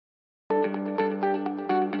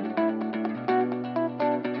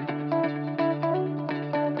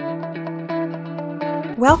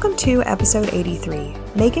Welcome to episode 83,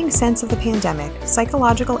 Making Sense of the Pandemic,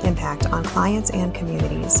 Psychological Impact on Clients and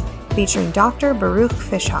Communities, featuring Dr. Baruch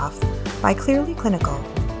Fischhoff by Clearly Clinical.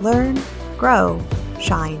 Learn, grow,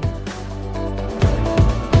 shine.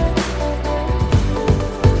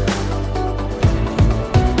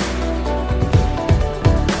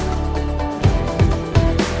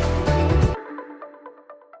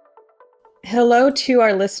 Hello to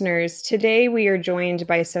our listeners. Today we are joined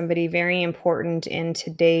by somebody very important in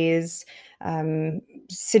today's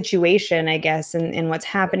situation, I guess, and what's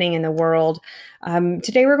happening in the world.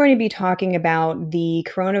 Today we're going to be talking about the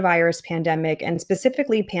coronavirus pandemic and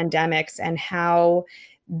specifically pandemics and how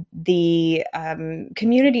the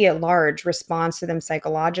community at large responds to them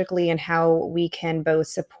psychologically and how we can both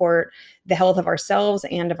support the health of ourselves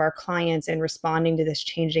and of our clients in responding to this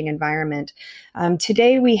changing environment.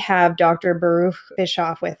 Today we have Dr. Baruch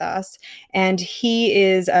Fischhoff with us, and he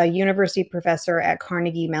is a university professor at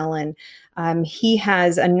Carnegie Mellon. He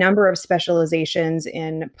has a number of specializations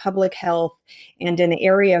in public health and in the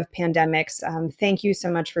area of pandemics. Thank you so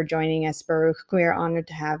much for joining us, Baruch. We are honored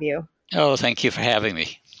to have you. Oh, thank you for having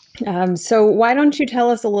me. So why don't you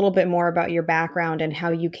tell us a little bit more about your background and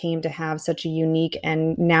how you came to have such a unique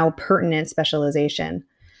and now pertinent specialization?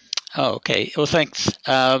 Oh, okay. Well, thanks.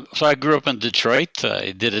 So I grew up in Detroit.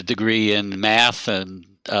 I did a degree in math and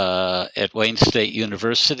at Wayne State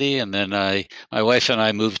University, and then my wife and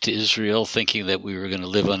I moved to Israel, thinking that we were going to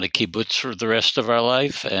live on a kibbutz for the rest of our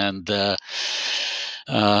life, and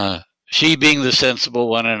she, being the sensible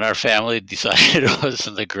one in our family, decided it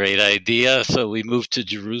wasn't a great idea. So we moved to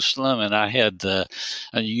Jerusalem, and I had the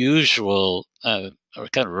unusual, kind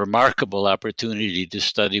of remarkable opportunity to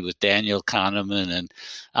study with Daniel Kahneman and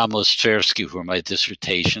Amos Tversky, who were my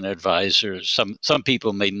dissertation advisors. Some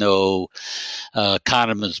people may know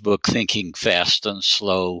Kahneman's book, Thinking Fast and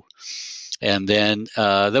Slow. And then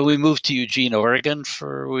we moved to Eugene, Oregon.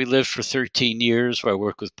 We lived for 13 years, where I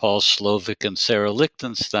worked with Paul Slovic and Sarah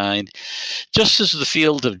Lichtenstein, just as the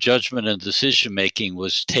field of judgment and decision-making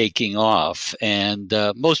was taking off. And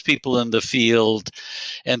most people in the field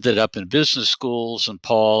ended up in business schools, and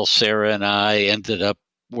Paul, Sarah, and I ended up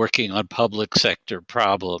working on public sector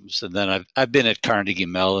problems. And then I've been at Carnegie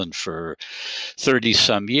Mellon for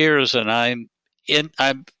 30-some years, and I'm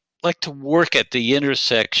like to work at the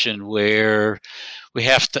intersection where we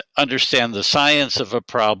have to understand the science of a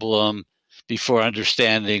problem before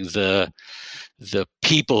understanding the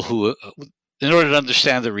people who, in order to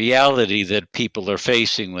understand the reality that people are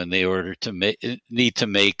facing when they need to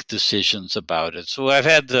make decisions about it. So I've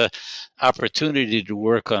had the opportunity to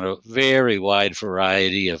work on a very wide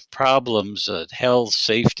variety of problems: health,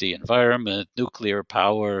 safety, environment, nuclear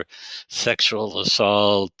power, sexual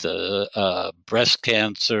assault, breast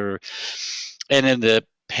cancer. And in the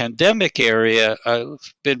pandemic area, I've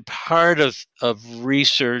been part of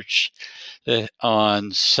research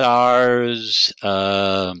on SARS,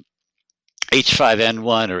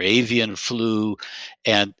 H5N1 or avian flu,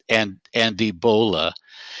 and Ebola.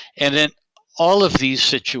 And in all of these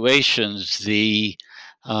situations,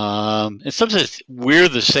 and sometimes we're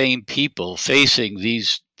the same people facing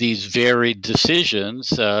these varied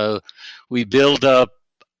decisions. We build up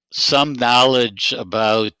some knowledge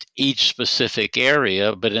about each specific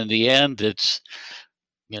area, but in the end,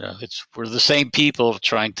 we're the same people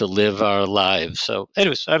trying to live our lives. So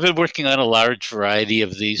anyways, I've been working on a large variety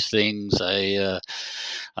of these things. I've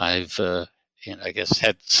I guess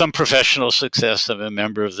had some professional success. I'm a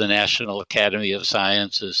member of the National Academy of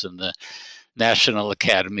Sciences and the National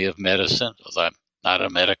Academy of Medicine, although I'm not a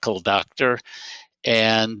medical doctor.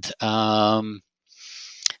 And I'm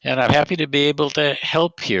happy to be able to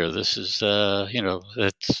help here. This is, the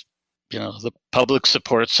public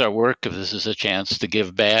supports our work. If this is a chance to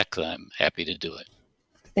give back, I'm happy to do it.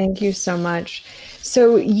 Thank you so much.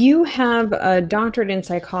 So you have a doctorate in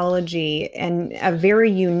psychology and a very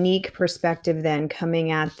unique perspective then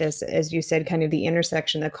coming at this, as you said, kind of the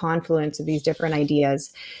intersection, the confluence of these different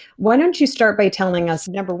ideas. Why don't you start by telling us,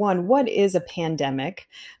 number one, what is a pandemic?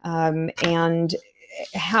 And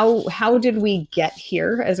how did we get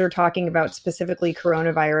here, as we're talking about specifically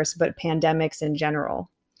coronavirus, but pandemics in general?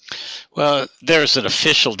 Well, there's an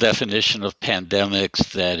official definition of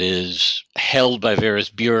pandemics that is held by various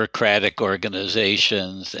bureaucratic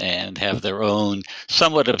organizations and have their own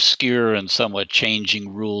somewhat obscure and somewhat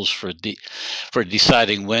changing rules for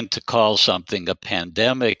deciding when to call something a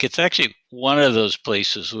pandemic. It's actually one of those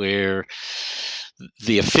places where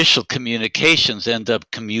the official communications end up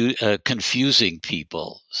confusing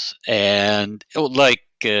people. And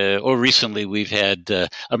or recently we've had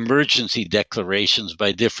emergency declarations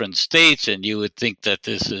by different states, and you would think that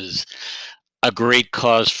this is a great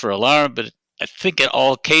cause for alarm, but I think in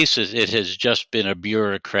all cases it has just been a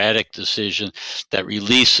bureaucratic decision that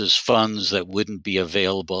releases funds that wouldn't be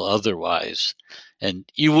available otherwise. And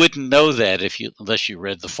you wouldn't know that unless you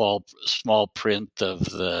read the small print of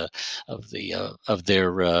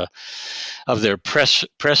their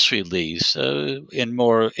press release.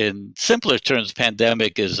 In simpler terms,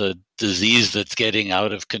 pandemic is a disease that's getting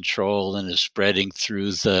out of control and is spreading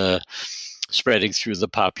through the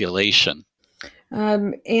population.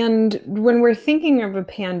 And when we're thinking of a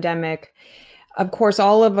pandemic, of course,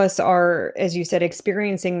 all of us are, as you said,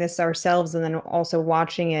 experiencing this ourselves and then also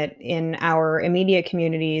watching it in our immediate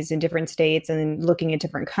communities in different states and looking at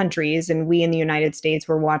different countries. And we in the United States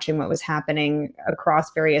were watching what was happening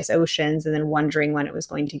across various oceans and then wondering when it was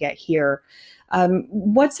going to get here.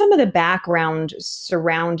 What's some of the background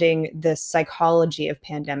surrounding the psychology of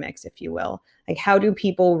pandemics, if you will? Like, how do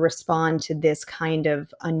people respond to this kind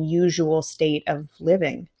of unusual state of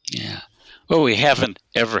living? Yeah. Well, we haven't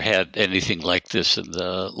ever had anything like this in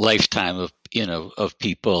the lifetime of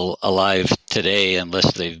people alive today,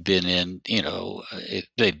 unless they've been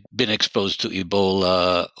they've been exposed to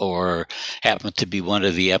Ebola or happen to be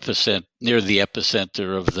near the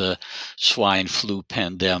epicenter of the swine flu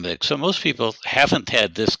pandemic. So most people haven't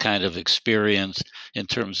had this kind of experience in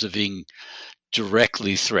terms of being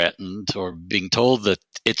directly threatened or being told that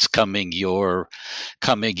it's coming your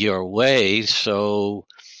way. So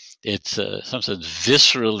it's sometimes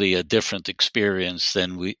viscerally a different experience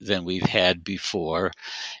than we've had before,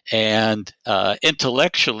 and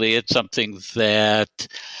intellectually, it's something that.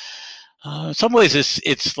 In some ways,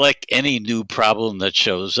 it's like any new problem that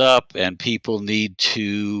shows up, and people need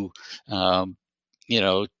to,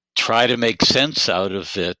 try to make sense out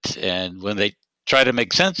of it. And when they try to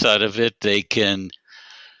make sense out of it, they can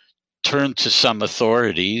turn to some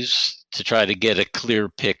authorities to try to get a clear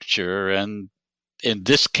picture. And in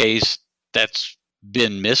this case, that's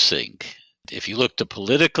been missing. If you look to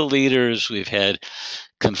political leaders, we've had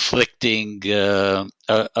conflicting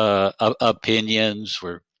opinions,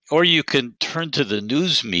 or you can turn to the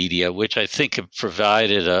news media, which I think have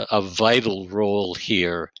provided a vital role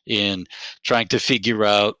here in trying to figure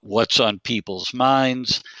out what's on people's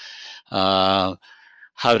minds, how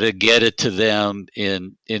to get it to them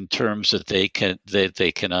in terms that they can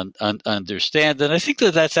understand. And I think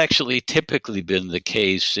that's actually typically been the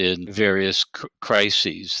case in various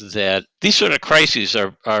crises, that these sort of crises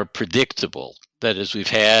are predictable. That is, we've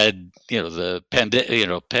had,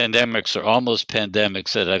 pandemics or almost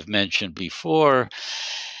pandemics that I've mentioned before.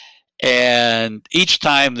 And each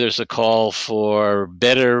time there's a call for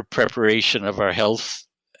better preparation of our health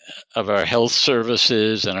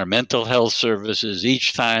services and our mental health services.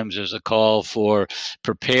 Each time there's a call for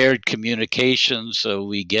prepared communication, so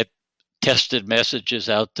we get tested messages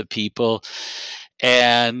out to people.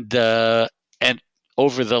 And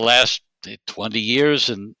over the last 20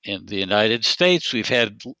 years in the United States, we've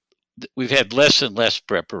had less and less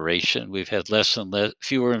preparation. We've had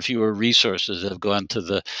fewer and fewer resources that have gone to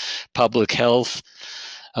the public health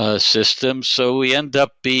system. So we end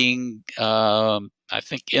up being, I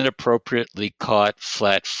think, inappropriately caught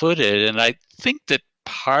flat-footed. And I think that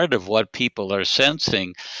part of what people are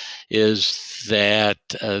sensing is that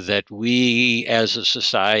we as a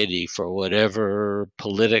society, for whatever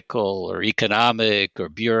political or economic or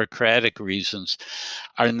bureaucratic reasons,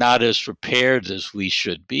 are not as prepared as we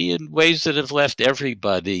should be, in ways that have left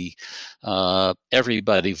everybody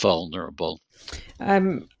vulnerable.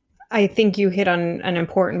 I think you hit on an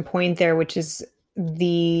important point there, which is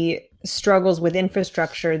the struggles with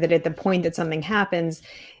infrastructure, that at the point that something happens,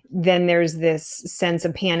 then there's this sense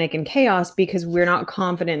of panic and chaos because we're not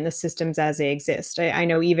confident in the systems as they exist. I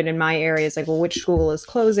know even in my area, it's like, well, which school is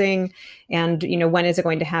closing? And, when is it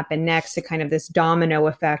going to happen next? To kind of this domino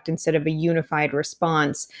effect instead of a unified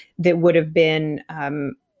response that would have been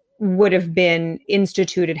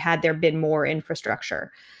instituted had there been more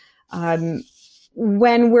infrastructure.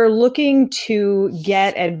 When we're looking to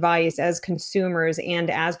get advice as consumers and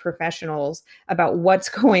as professionals about what's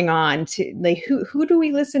going on, who do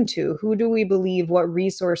we listen to? Who do we believe? What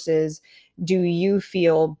resources do you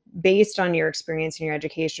feel, based on your experience and your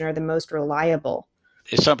education, are the most reliable?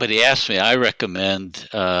 If somebody asks me, I recommend,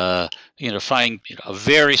 find a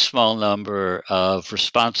very small number of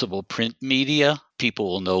responsible print media.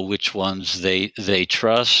 People will know which ones they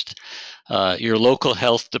trust. Your local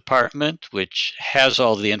health department, which has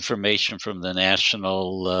all the information from the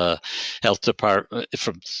national health department,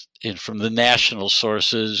 from the national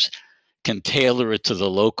sources, can tailor it to the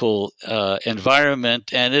local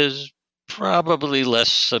environment, and is probably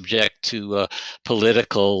less subject to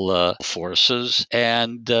political forces,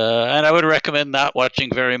 and I would recommend not watching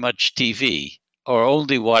very much TV, or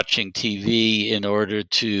only watching TV in order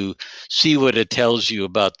to see what it tells you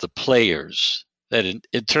about the players. That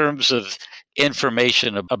in terms of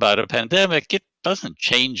information about a pandemic, it doesn't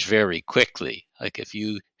change very quickly. Like if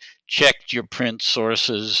you checked your print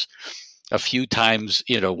sources a few times,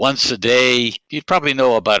 once a day, you'd probably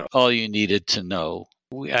know about all you needed to know.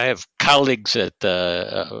 I have colleagues at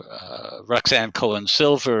Roxanne Cohen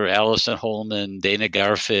Silver, Allison Holman, Dana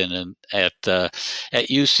Garfin, and at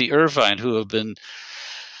UC Irvine who have been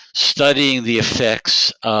studying the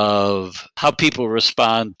effects of how people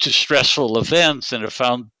respond to stressful events, and have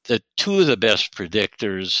found that two of the best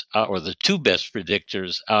predictors, or the two best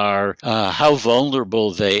predictors, are how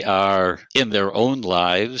vulnerable they are in their own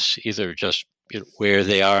lives, either just where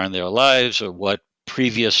they are in their lives or what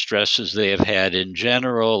previous stresses they have had in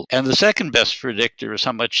general. And the second best predictor is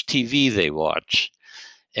how much TV they watch.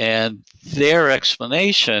 And their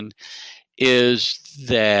explanation is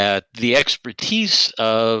that the expertise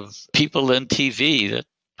of people in TV, that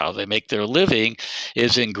how they make their living,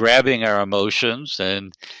 is in grabbing our emotions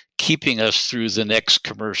and keeping us through the next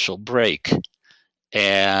commercial break.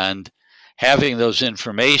 And having those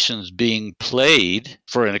informations being played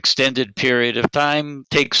for an extended period of time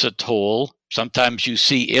takes a toll. Sometimes you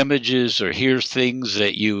see images or hear things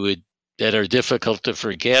that are difficult to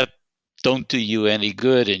forget, don't do you any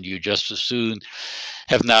good, and you just as soon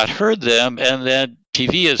have not heard them. And then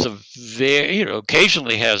TV is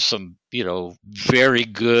occasionally has some, very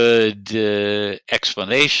good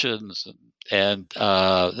explanations, and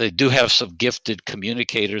they do have some gifted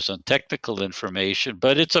communicators on technical information,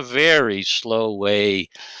 but it's a very slow way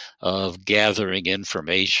of gathering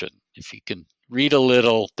information. If you can read a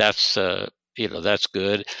little, that's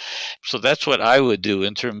good. So that's what I would do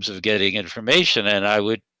in terms of getting information, and I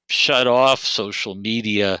would shut off social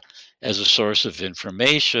media as a source of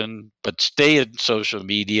information, but stay in social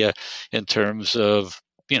media in terms of,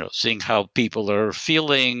 seeing how people are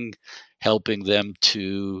feeling, helping them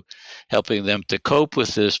to cope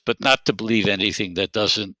with this, but not to believe anything that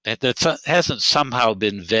hasn't somehow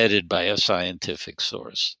been vetted by a scientific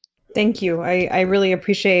source. Thank you. I really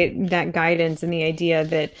appreciate that guidance and the idea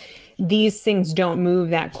that these things don't move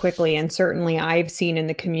that quickly. And certainly I've seen in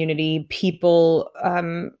the community people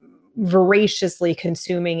voraciously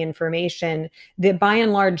consuming information that by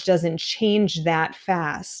and large doesn't change that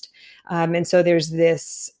fast. And so there's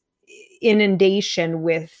this inundation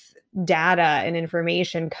with data and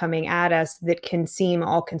information coming at us that can seem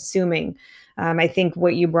all consuming. I think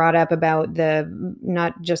what you brought up about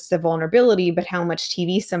not just the vulnerability, but how much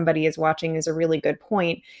TV somebody is watching is a really good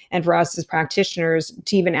point. And for us as practitioners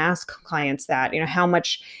to even ask clients that, how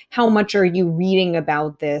much are you reading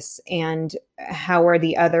about this, and how are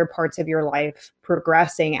the other parts of your life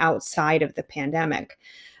progressing outside of the pandemic?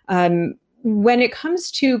 When it comes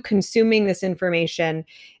to consuming this information,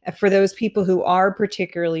 for those people who are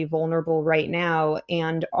particularly vulnerable right now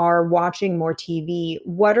and are watching more TV,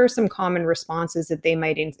 what are some common responses that they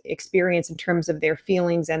might experience in terms of their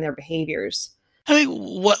feelings and their behaviors? I mean,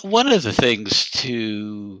 one of the things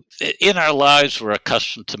in our lives, we're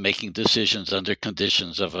accustomed to making decisions under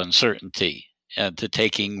conditions of uncertainty and to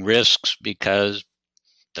taking risks because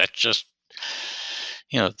that's just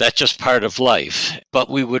part of life, but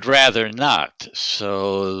we would rather not.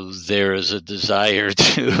 So there is a desire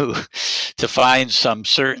to find some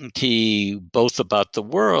certainty both about the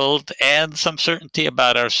world and some certainty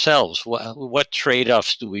about ourselves. What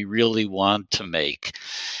trade-offs do we really want to make?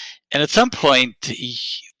 And at some point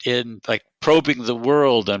in probing the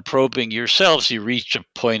world and probing yourselves, you reach a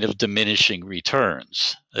point of diminishing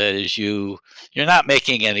returns. That is, you're not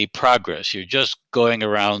making any progress. You're just going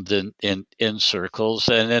around in circles.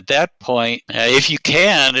 And at that point, if you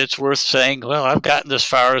can, it's worth saying, well, I've gotten as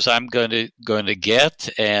far as I'm going to get,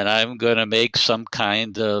 and I'm going to make some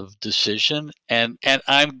kind of decision, and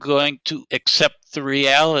I'm going to accept the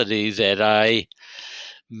reality that I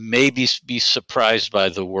maybe be surprised by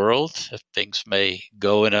the world, that things may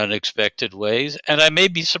go in unexpected ways, and I may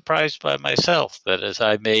be surprised by myself, that as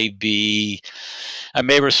I may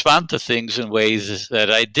respond to things in ways that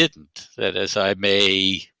I didn't, that as I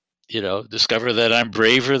may discover that I'm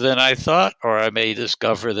braver than I thought, or I may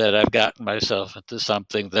discover that I've gotten myself into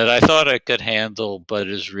something that I thought I could handle but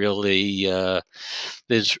is really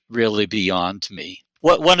beyond me.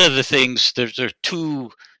 One of the things, there are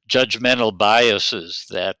two judgmental biases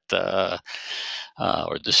that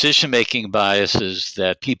or decision-making biases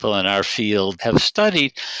that people in our field have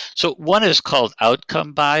studied. So one is called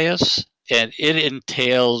outcome bias, and it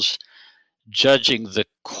entails judging the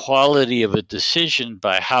quality of a decision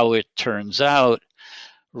by how it turns out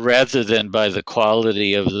rather than by the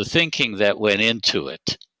quality of the thinking that went into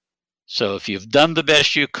it. So if you've done the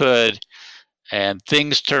best you could and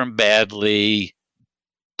things turn badly,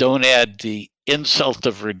 don't add the insult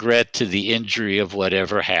of regret to the injury of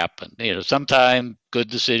whatever happened. Sometimes good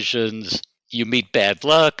decisions, you meet bad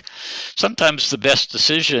luck. Sometimes the best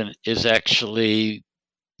decision is actually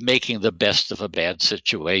making the best of a bad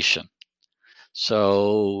situation.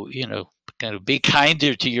 So, kind of be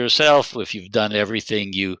kinder to yourself if you've done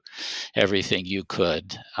everything you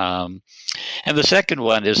could. And the second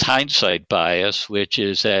one is hindsight bias, which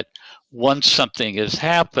is that once something has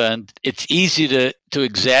happened, it's easy to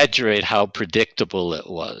exaggerate how predictable it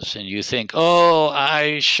was. And you think, oh,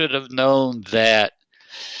 I should have known that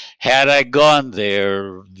had I gone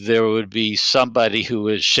there, there would be somebody who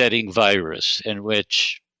was shedding virus, in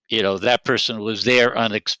which, that person was there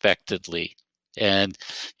unexpectedly. And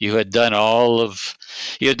you had done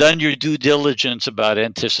your due diligence about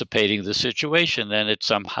anticipating the situation, and it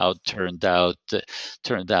somehow turned out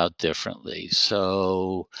differently.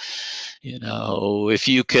 So, if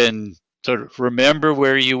you can sort of remember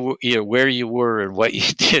where you were and what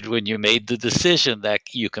you did when you made the decision, that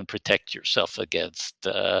you can protect yourself against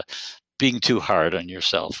being too hard on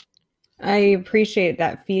yourself. I appreciate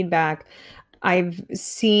that feedback. I've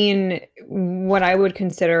seen what I would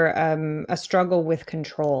consider a struggle with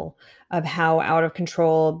control, of how out of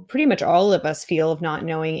control pretty much all of us feel, of not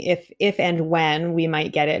knowing if and when we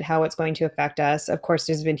might get it, how it's going to affect us. Of course,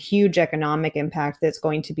 there's been huge economic impact that's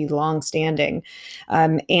going to be long-standing,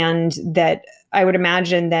 and that I would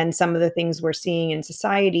imagine then some of the things we're seeing in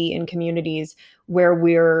society, in communities where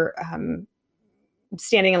we're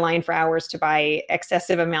standing in line for hours to buy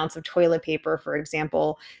excessive amounts of toilet paper, for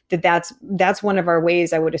example, that's one of our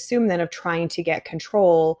ways, I would assume, then, of trying to get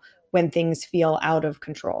control when things feel out of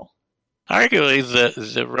control. Arguably,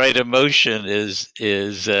 the right emotion is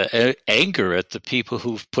anger at the people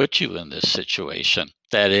who've put you in this situation.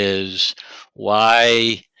 That is,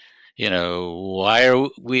 why are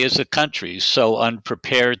we as a country so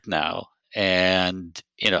unprepared now? And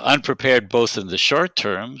unprepared both in the short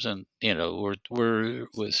terms, and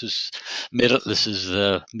this is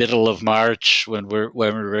the middle of March when we're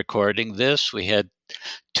recording this. We had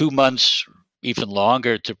 2 months, even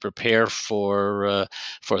longer, to prepare for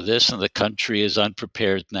this, and the country is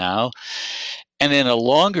unprepared now. And in a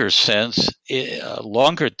longer sense, a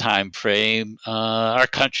longer time frame, our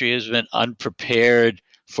country has been unprepared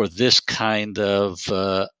for this kind of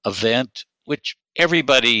event, which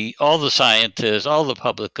everybody, all the scientists, all the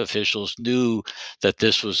public officials knew that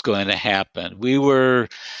this was going to happen. We were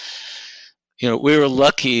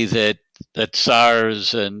lucky that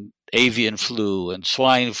SARS and avian flu and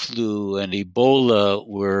swine flu and Ebola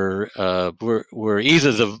were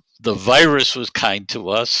either the virus was kind to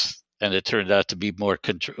us, and it turned out to be more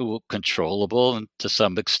controllable, and to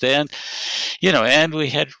some extent, and we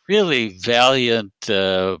had really valiant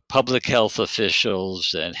public health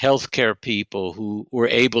officials and healthcare people who were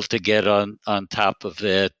able to get on top of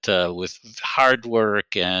it with hard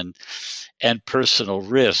work and personal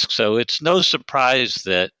risk. So it's no surprise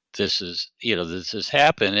that this has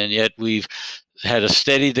happened, and yet we've had a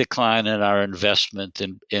steady decline in our investment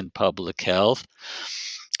in public health.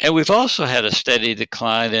 And we've also had a steady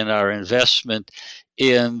decline in our investment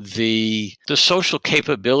in the social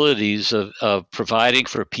capabilities of providing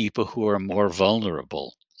for people who are more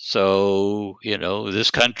vulnerable. So, this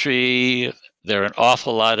country, there are an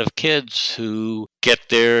awful lot of kids who get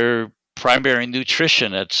their primary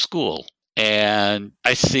nutrition at school. And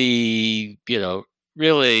I see,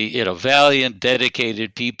 really, valiant,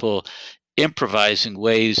 dedicated people improvising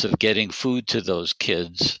ways of getting food to those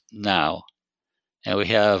kids now. And we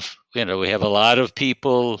have a lot of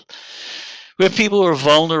people. We have people who are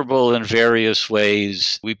vulnerable in various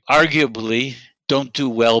ways. We arguably don't do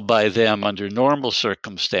well by them under normal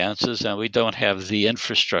circumstances, and we don't have the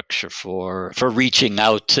infrastructure for reaching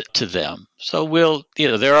out to them. So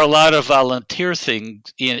there are a lot of volunteer things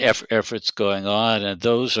in efforts going on, and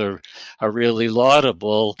those are really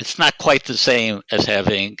laudable. It's not quite the same as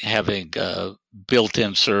having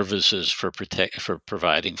built-in services for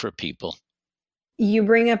providing for people. You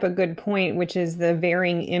bring up a good point, which is the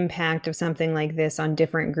varying impact of something like this on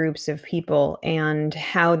different groups of people, and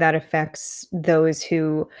how that affects those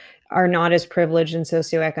who are not as privileged in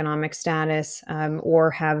socioeconomic status,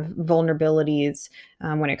 or have vulnerabilities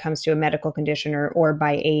when it comes to a medical condition, or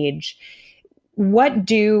by age. What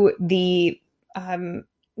do the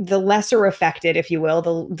the lesser affected, if you will,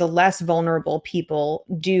 the less vulnerable people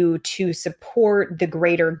do to support the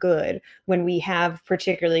greater good when we have,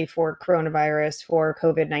 particularly for coronavirus, for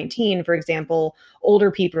COVID-19, for example, older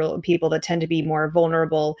people that tend to be more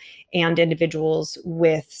vulnerable and individuals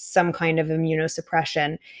with some kind of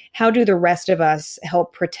immunosuppression. How do the rest of us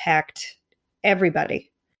help protect everybody?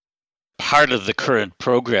 Part of the current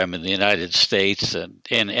program in the United States and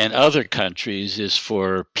other countries is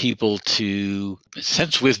for people to, in a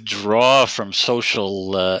sense, withdraw from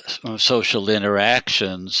social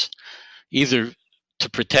interactions, either to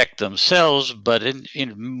protect themselves, but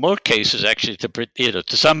in more cases, actually,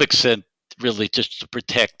 to some extent, really just to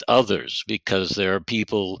protect others, because there are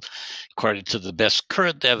people, according to the best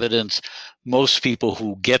current evidence, most people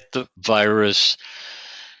who get the virus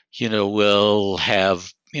will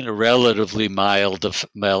have relatively mild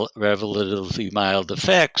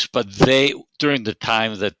effects, but they during the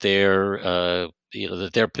time that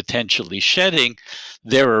they're potentially shedding,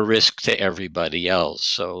 they're a risk to everybody else.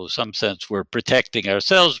 So, in some sense, we're protecting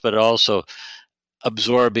ourselves, but also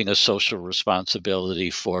absorbing a social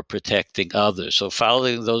responsibility for protecting others. So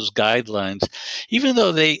following those guidelines, even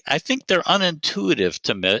though I think they're unintuitive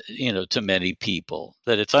to many people,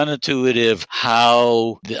 that it's unintuitive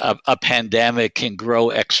how a pandemic can grow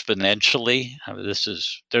exponentially. I mean,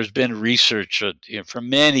 there's been research for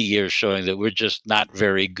many years showing that we're just not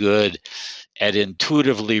very good at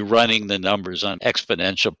intuitively running the numbers on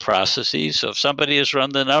exponential processes. So if somebody has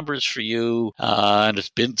run the numbers for you and it's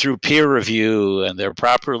been through peer review and they're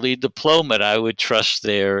properly diplomat, I would trust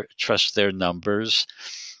their numbers.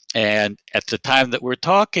 And at the time that we're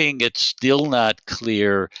talking, it's still not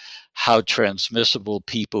clear how transmissible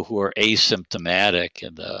people who are asymptomatic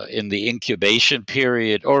in the incubation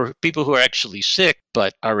period, or people who are actually sick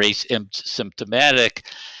but are asymptomatic,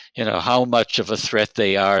 how much of a threat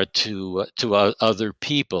they are to other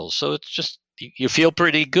people. So it's just, you feel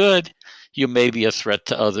pretty good, you may be a threat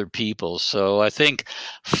to other people. So I think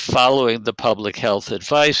following the public health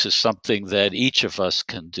advice is something that each of us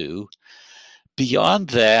can do. Beyond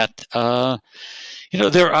that,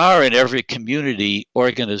 there are in every community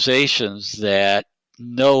organizations that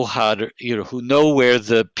know how to, who know where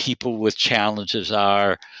the people with challenges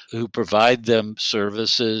are, who provide them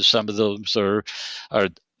services. Some of those are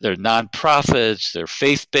they're nonprofits, they're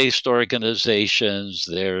faith-based organizations,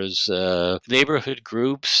 there's neighborhood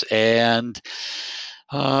groups, and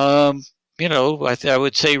I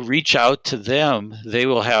would say reach out to them. They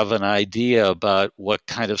will have an idea about what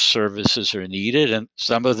kind of services are needed. And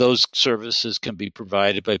some of those services can be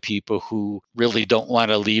provided by people who really don't want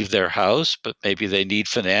to leave their house, but maybe they need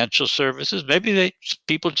financial services. Maybe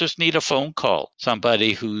people just need a phone call.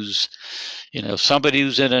 Somebody who's in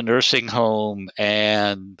a nursing home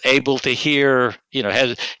and able to hear,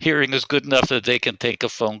 hearing is good enough that they can take a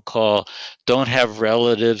phone call, don't have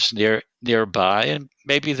relatives nearby, and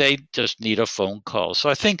maybe they just need a phone call. So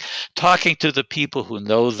I think talking to the people who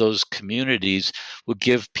know those communities will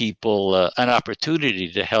give people an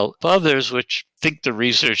opportunity to help others, which I think the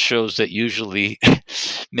research shows that usually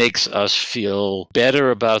makes us feel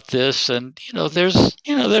better about this. And there's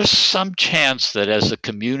some chance that as a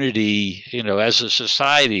community, as a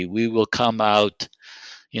society, we will come out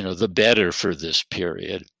the better for this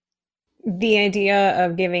period. The idea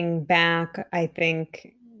of giving back, I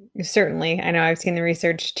think, certainly, I know I've seen the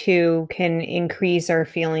research too, can increase our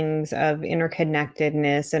feelings of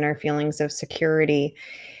interconnectedness and our feelings of security.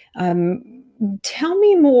 Tell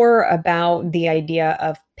me more about the idea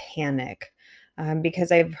of panic.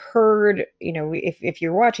 Because I've heard, if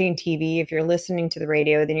you're watching TV, if you're listening to the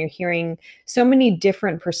radio, then you're hearing so many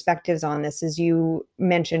different perspectives on this. As you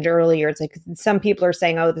mentioned earlier, it's like some people are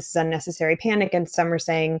saying, oh, this is unnecessary panic, and some are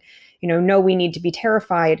saying, no, we need to be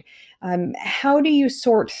terrified. How do you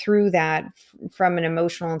sort through that from an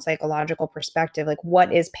emotional and psychological perspective? Like,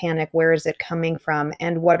 what is panic? Where is it coming from?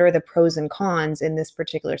 And what are the pros and cons in this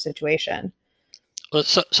particular situation? Well,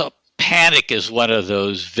 so panic is one of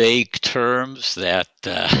those vague terms that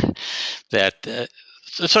a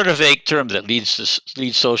sort of vague term that leads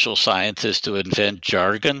social scientists to invent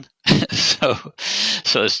jargon. so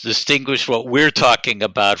it's distinguish what we're talking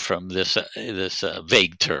about from this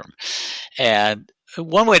vague term. And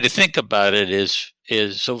one way to think about it is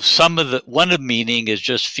so one of meaning is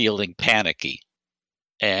just feeling panicky.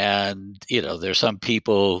 And, there's some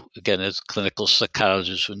people, again, as clinical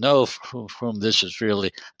psychologists who know for whom this is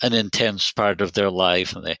really an intense part of their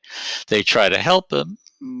life, and they try to help them.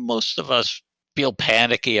 Most of us feel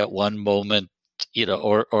panicky at one moment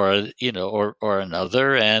or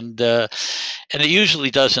another, and it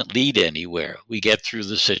usually doesn't lead anywhere. We get through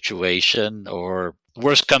the situation, or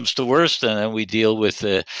worst comes to worst, and then we deal with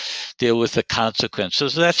the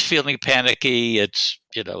consequences. So that's feeling panicky. It's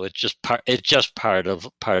just part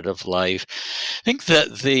of life. I think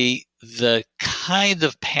that the kind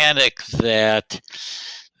of panic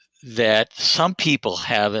that some people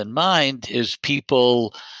have in mind is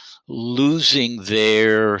people losing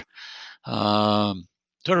their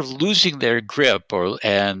sort of losing their grip,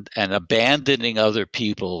 and abandoning other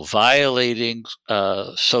people, violating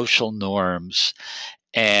social norms,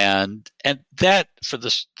 and that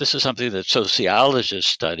this is something that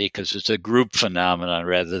sociologists study because it's a group phenomenon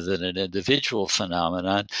rather than an individual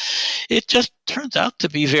phenomenon. It just turns out to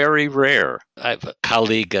be very rare. I have a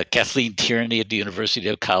colleague, Kathleen Tierney at the University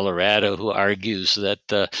of Colorado, who argues that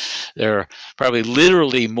there are probably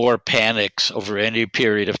literally more panics over any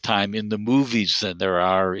period of time in the movies than there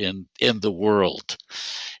are in the world.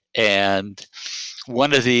 And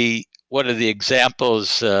one of the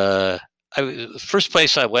examples, first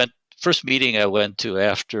meeting I went to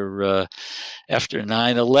after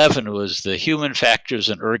 9/11 was the Human Factors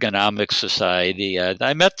and Ergonomics Society. And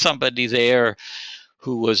I met somebody there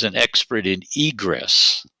who was an expert in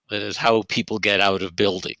egress, that is how people get out of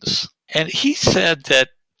buildings. And he said that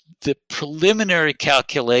the preliminary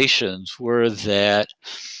calculations were that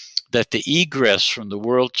the egress from the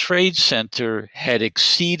World Trade Center had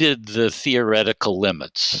exceeded the theoretical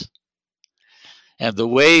limits. And the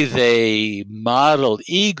way they modeled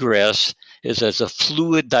egress is as a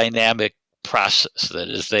fluid dynamic process. That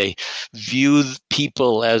is, they view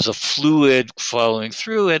people as a fluid flowing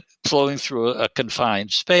through a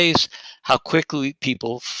confined space. How quickly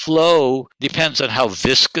people flow depends on how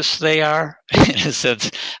viscous they are, in a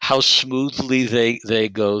sense, how smoothly they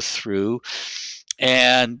go through.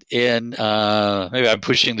 And maybe I'm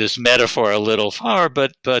pushing this metaphor a little far,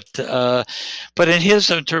 but in his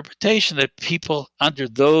interpretation, that people under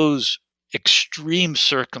those extreme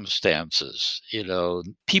circumstances,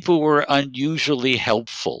 people were unusually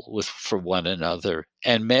helpful for one another,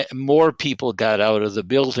 and more people got out of the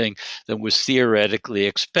building than was theoretically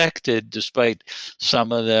expected, despite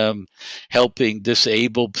some of them helping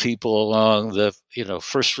disabled people along, the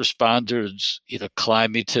first responders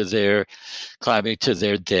climbing to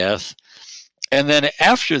their death. And then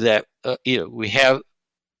after that, we have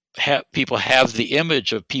people have the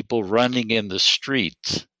image of people running in the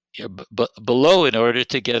streets below in order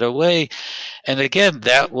to get away. And again,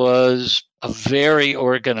 that was a very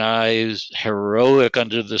organized, heroic,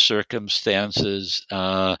 under the circumstances,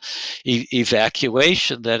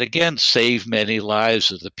 evacuation that again saved many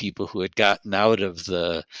lives of the people who had gotten out of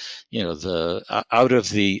the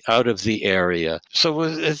area. So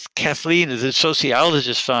with Kathleen, the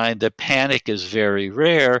sociologists find that panic is very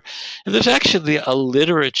rare, and there's actually a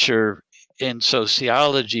literature in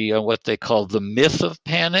sociology on what they call the myth of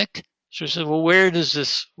panic. So she said, well, where does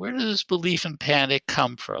this belief in panic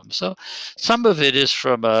come from? So some of it is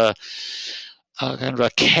from a kind of a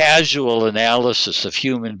casual analysis of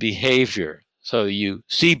human behavior. So you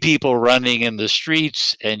see people running in the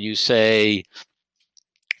streets and you say,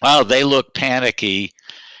 wow, they look panicky.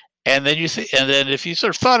 And then if you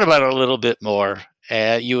sort of thought about it a little bit more,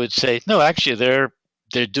 you would say, no, actually they're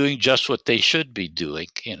doing just what they should be doing,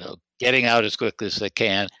 getting out as quickly as they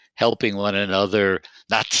can, helping one another,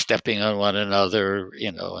 not stepping on one another,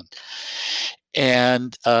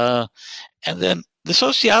 and then the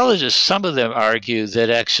sociologists, some of them argue that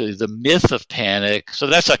actually the myth of panic, so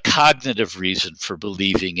that's a cognitive reason for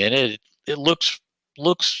believing in it. It looks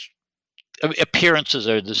appearances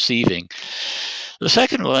are deceiving. The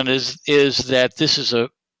second one is that this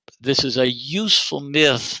is a useful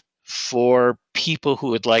myth for people who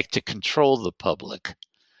would like to control the public.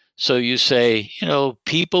 So you say,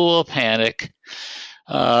 people will panic.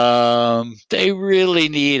 They really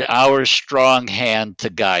need our strong hand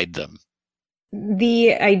to guide them.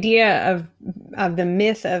 The idea of the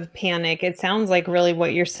myth of panic, it sounds like really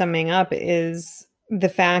what you're summing up is the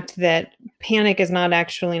fact that panic is not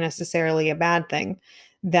actually necessarily a bad thing,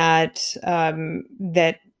 that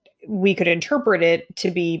that we could interpret it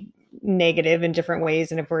to be negative in different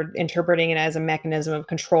ways. And if we're interpreting it as a mechanism of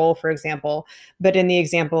control, for example, but in the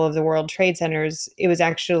example of the World Trade Centers, it was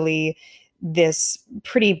actually this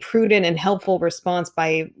pretty prudent and helpful response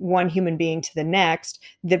by one human being to the next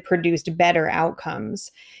that produced better outcomes.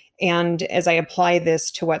 And as I apply this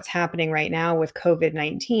to what's happening right now with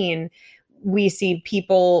COVID-19, we see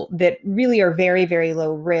people that really are very, very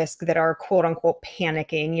low risk that are quote unquote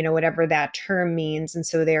panicking, whatever that term means. And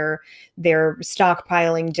so they're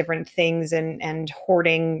stockpiling different things and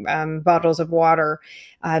hoarding bottles of water.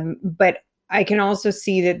 But I can also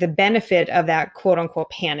see that the benefit of that quote unquote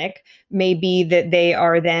panic may be that they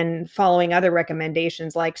are then following other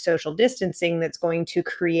recommendations like social distancing that's going to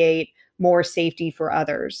create more safety for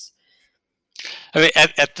others. I mean,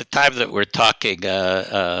 at the time that we're talking,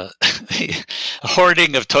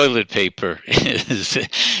 hoarding of toilet paper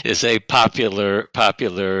is a popular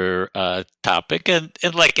topic, and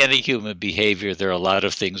like any human behavior, there are a lot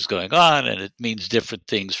of things going on, and it means different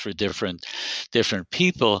things for different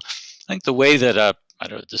people. I think the way that I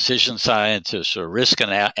don't know, decision scientists or risk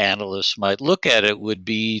analysts might look at it would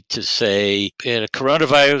be to say,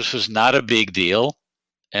 coronavirus was not a big deal,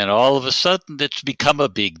 and all of a sudden it's become a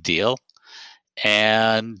big deal.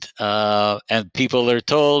 And people are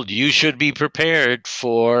told you should be prepared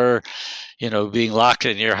for, being locked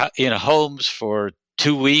in your homes for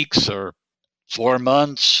 2 weeks or 4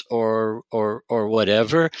 months or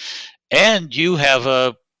whatever, and you have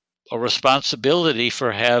a responsibility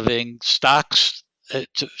for having stocks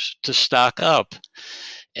to stock up.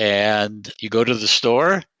 And you go to the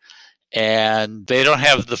store, and they don't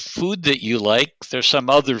have the food that you like. There's some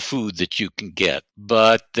other food that you can get,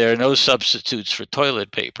 but there are no substitutes for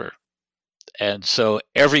toilet paper. And so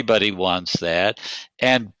everybody wants that.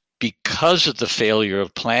 And because of the failure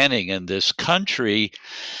of planning in this country,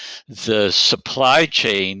 the supply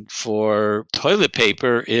chain for toilet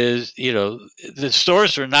paper is, the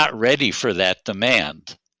stores are not ready for that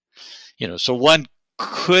demand. So one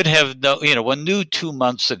could have one knew 2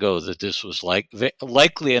 months ago that this was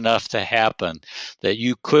likely enough to happen, that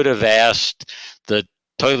you could have asked the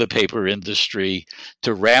toilet paper industry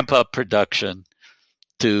to ramp up production,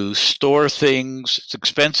 to store things. It's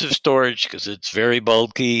expensive storage because it's very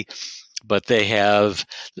bulky, but they have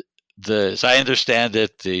as I understand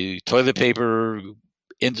it, the toilet paper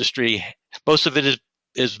industry, most of it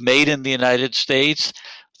is made in the United States.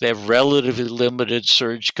 They have relatively limited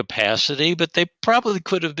surge capacity, but they probably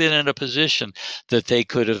could have been in a position that they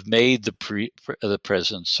could have made the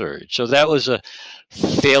present surge. So that was a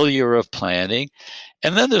failure of planning.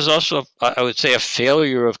 And then there's also, I would say, a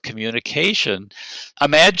failure of communication.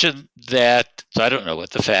 Imagine that, so I don't know what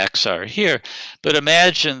the facts are here, but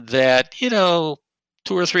imagine that,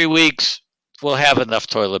 2 or 3 weeks we'll have enough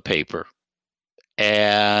toilet paper.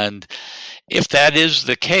 And if that is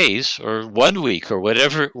the case, or 1 week, or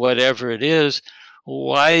whatever it is,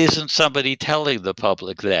 why isn't somebody telling the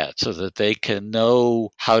public that so that they can know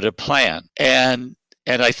how to plan? And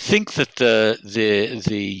I think that the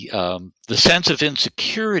sense of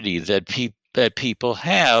insecurity that people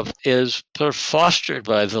have is fostered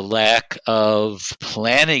by the lack of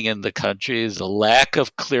planning in the country, the lack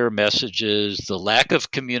of clear messages, the lack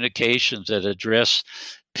of communications that address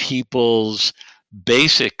people's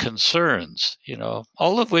basic concerns,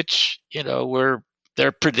 all of which,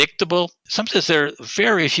 they're predictable. Sometimes there are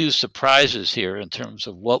very few surprises here in terms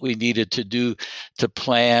of what we needed to do to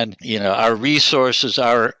plan, our resources,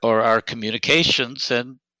 our communications,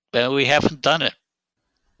 and we haven't done it.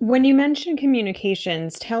 When you mention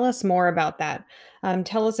communications, tell us more about that.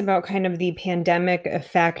 Tell us about kind of the pandemic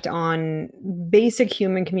effect on basic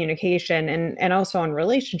human communication and also on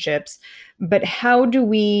relationships. But how do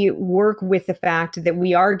we work with the fact that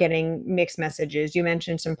we are getting mixed messages? You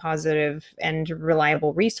mentioned some positive and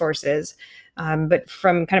reliable resources, but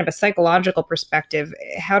from kind of a psychological perspective,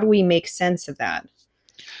 how do we make sense of that?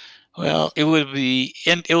 Well, it will be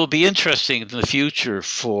interesting in the future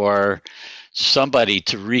for somebody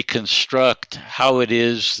to reconstruct how it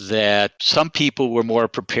is that some people were more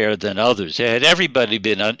prepared than others. Had everybody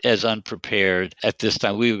been as unprepared at this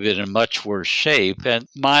time, we would have been in much worse shape. And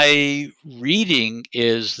my reading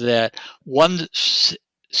is that one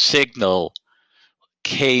signal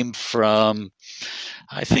came from,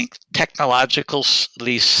 I think,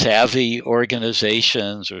 technologically savvy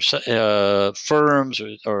organizations or firms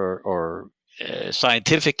or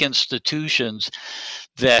scientific institutions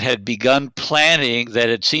that had begun planning, that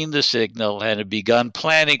had seen the signal and had begun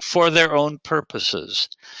planning for their own purposes.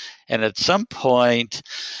 And at some point,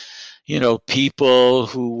 people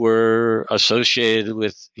who were associated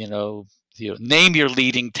with, name your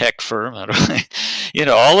leading tech firm,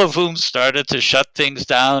 all of whom started to shut things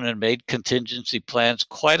down and made contingency plans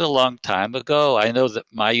quite a long time ago. I know that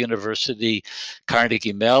my university,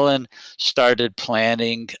 Carnegie Mellon, started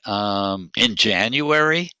planning in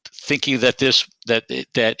January. thinking that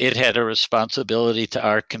it had a responsibility to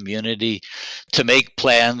our community to make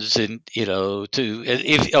plans, and to,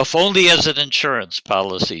 if only as an insurance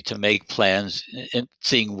policy, to make plans and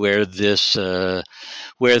seeing where this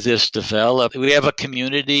developed. We have a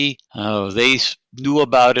community. They knew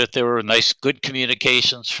about it. There were good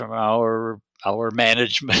communications from our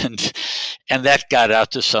management, and that got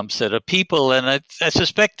out to some set of people. And I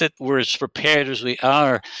suspect that we're as prepared as we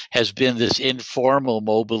are has been this informal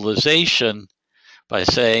mobilization by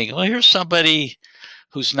saying, well, here's somebody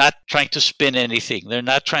who's not trying to spin anything. They're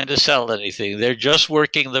not trying to sell anything. They're just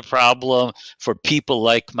working the problem for people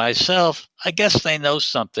like myself. I guess they know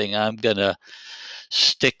something. I'm going to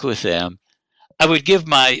stick with them. I would give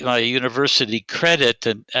my university credit,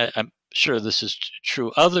 and I'm sure this is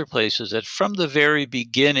true other places, that from the very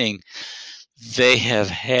beginning, they have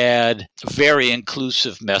had very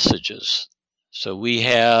inclusive messages. So we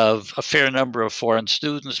have a fair number of foreign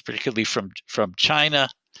students, particularly from China.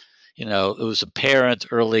 It was apparent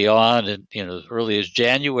early on, and as early as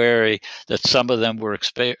January, that some of them were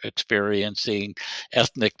experiencing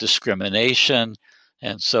ethnic discrimination.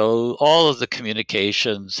 And so all of the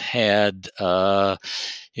communications had,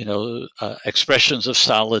 expressions of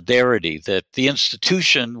solidarity, that the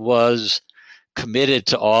institution was committed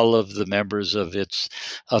to all of the members of its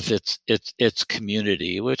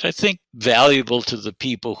community, which I think valuable to the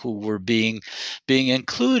people who were being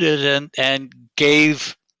included, and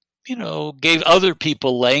gave other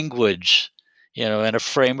people language, and a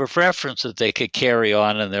frame of reference that they could carry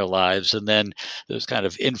on in their lives. And then there's kind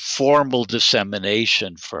of informal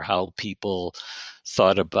dissemination for how people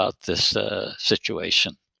thought about this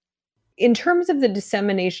situation. In terms of the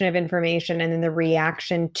dissemination of information and then the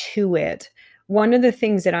reaction to it, one of the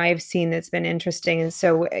things that I've seen that's been interesting, and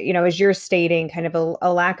so, as you're stating, kind of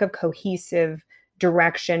a lack of cohesive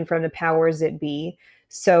direction from the powers that be.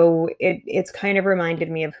 So it's kind of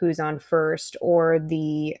reminded me of Who's on First, or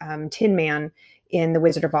the Tin Man in The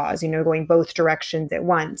Wizard of Oz, going both directions at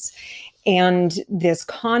once. And this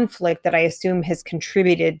conflict that I assume has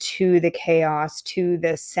contributed to the chaos, to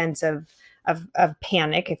the sense of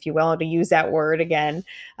panic, if you will, to use that word again,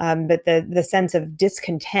 but the sense of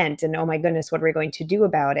discontent and, oh my goodness, what are we going to do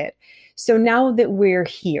about it? So now that we're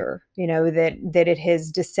here, that it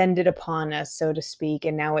has descended upon us, so to speak,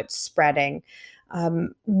 and now it's spreading.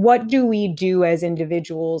 What do we do as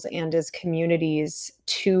individuals and as communities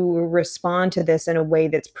to respond to this in a way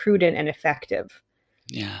that's prudent and effective?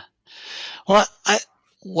 Yeah. Well,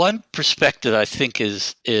 one perspective I think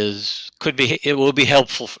it will be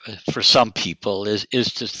helpful for some people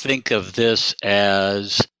is to think of this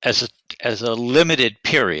as a limited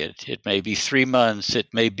period. It may be 3 months, it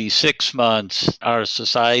may be 6 months. Our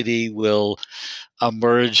society will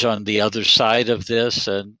emerge on the other side of this,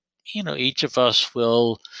 and each of us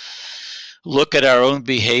will look at our own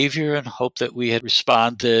behavior and hope that we had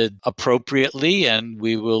responded appropriately, and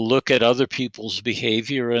we will look at other people's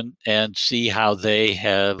behavior and see how they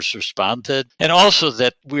have responded. And also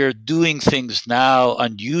that we're doing things now,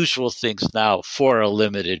 unusual things now, for a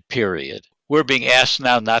limited period. We're being asked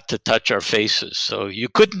now not to touch our faces. So you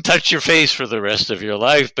couldn't touch your face for the rest of your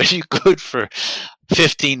life, but you could for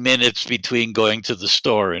 15 minutes between going to the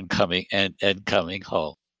store and coming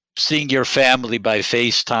home. Seeing your family by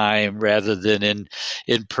FaceTime rather than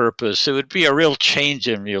in purpose. It would be a real change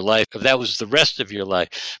in your life if that was the rest of your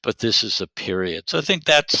life, but this is a period. So I think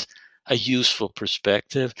that's a useful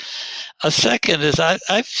perspective. A second is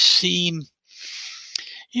I've seen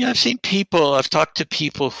people, I've talked to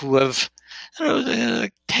people who have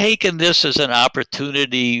taken this as an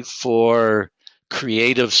opportunity for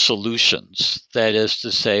creative solutions. That is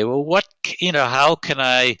to say, well, how can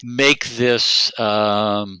I make this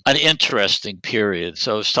an interesting period?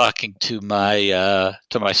 So I was talking to my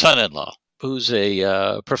son-in-law, who's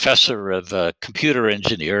a professor of computer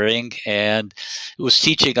engineering, and was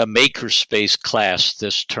teaching a makerspace class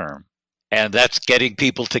this term. And that's getting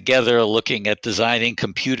people together, looking at designing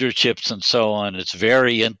computer chips and so on. It's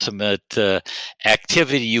very intimate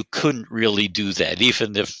activity. You couldn't really do that,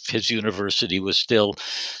 even if his university was still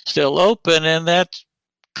open. And that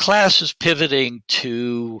class is pivoting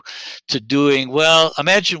to doing, well,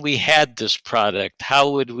 imagine we had this product. How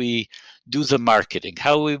would we do the marketing?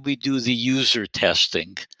 How would we do the user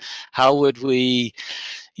testing? How would we...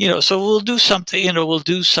 so we'll do something, we'll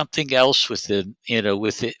do something else within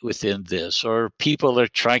this. Or people are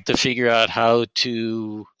trying to figure out how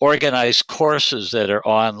to organize courses that are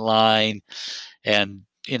online and,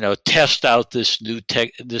 test out this new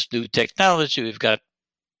technology. We've got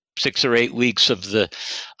 6 or 8 weeks of the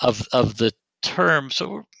term.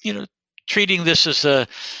 So we're, treating this as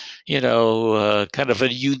kind of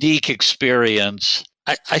a unique experience.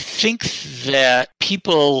 I think that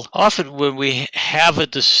people often, when we have a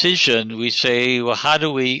decision, we say, well, how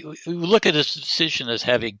do we look at this decision as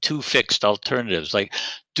having two fixed alternatives? Like,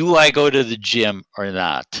 do I go to the gym or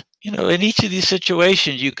not? In each of these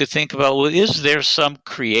situations, you could think about, well, is there some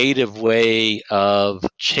creative way of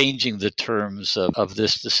changing the terms of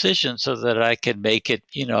this decision so that I can make it,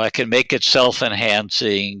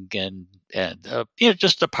 self-enhancing and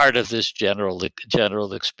just a part of this general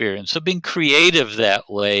experience. So being creative that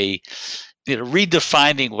way,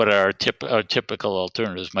 redefining what our typical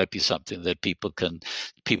alternatives might be something that people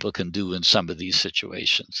can do in some of these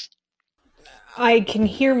situations. I can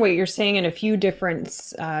hear what you're saying in a few different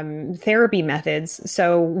therapy methods.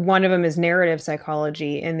 So, one of them is narrative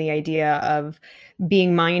psychology and the idea of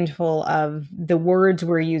being mindful of the words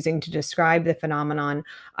we're using to describe the phenomenon.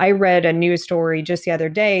 I read a news story just the other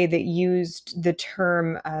day that used the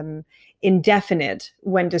term indefinite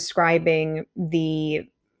when describing the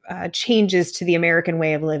changes to the American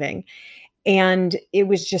way of living. And it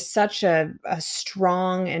was just such a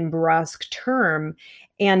strong and brusque term.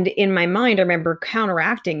 And in my mind, I remember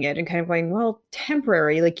counteracting it and kind of going, well,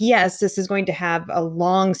 temporary, like, yes, this is going to have a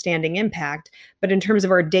long standing impact. But in terms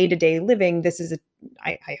of our day to day living, this is,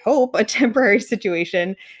 I hope, a temporary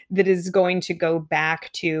situation that is going to go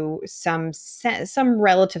back to some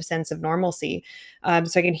relative sense of normalcy.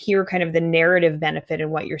 So I can hear kind of the narrative benefit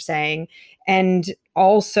in what you're saying. And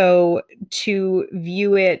also to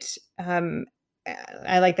view it,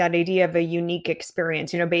 I like that idea of a unique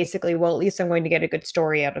experience. Basically, well, at least I'm going to get a good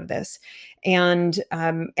story out of this, and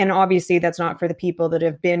obviously that's not for the people that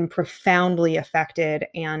have been profoundly affected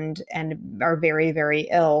and are very, very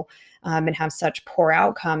ill, and have such poor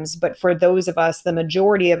outcomes. But for those of us, the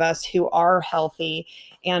majority of us who are healthy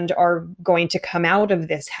and are going to come out of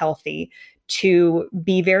this healthy, to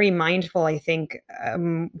be very mindful, I think,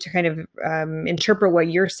 to kind of interpret what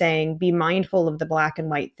you're saying, be mindful of the black and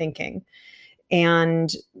white thinking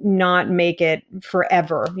and not make it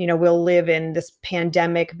forever. We'll live in this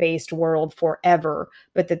pandemic based world forever,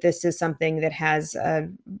 but that this is something that has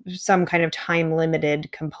some kind of time limited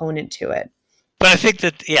component to it. But I think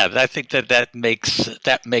that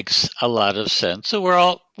makes a lot of sense. So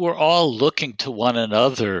we're all looking to one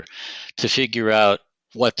another to figure out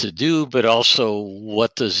what to do, but also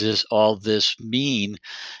what does all this mean?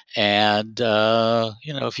 And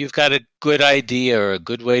if you've got a good idea or a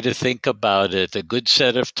good way to think about it, a good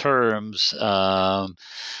set of terms, I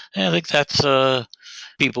think that's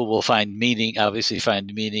people will obviously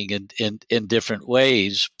find meaning in different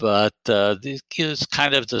ways, but these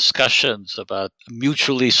kind of discussions about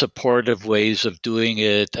mutually supportive ways of doing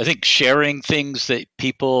it, I think sharing things that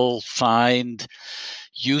people find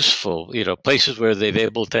useful, places where they've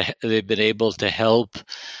been able to help,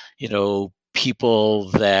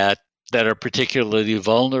 people that are particularly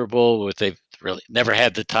vulnerable, what they've really never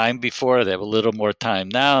had the time before. They have a little more time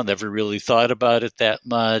now, never really thought about it that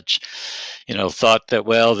much. Thought that,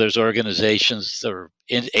 well, there's organizations or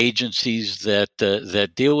agencies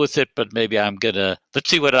that deal with it, but maybe let's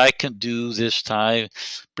see what I can do this time.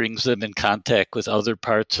 Brings them in contact with other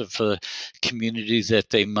parts of the community that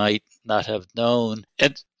they might not have known.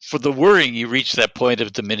 And for the worrying, you reach that point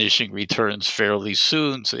of diminishing returns fairly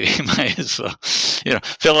soon. So you might as well,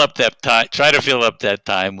 fill up that time, try to fill up that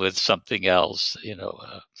time with something else.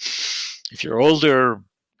 If you're older,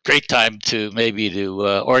 great time to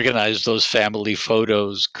organize those family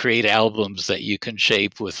photos, create albums that you can share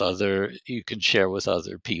with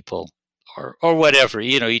other people, or whatever.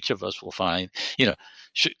 Each of us will find,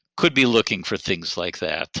 could be looking for things like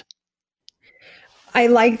that. I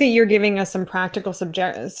like that you're giving us some practical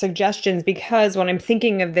suggestions, because when I'm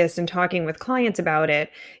thinking of this and talking with clients about it,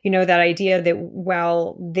 that idea that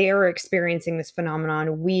while they're experiencing this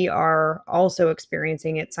phenomenon, we are also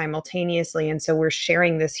experiencing it simultaneously. And so we're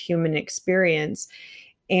sharing this human experience.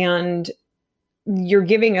 And you're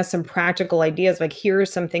giving us some practical ideas, like, here are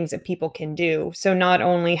some things that people can do. So not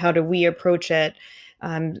only how do we approach it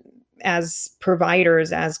as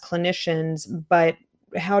providers, as clinicians, but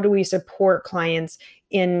how do we support clients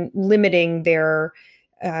in limiting their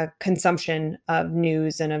consumption of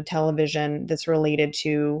news and of television that's related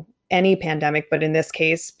to any pandemic, but in this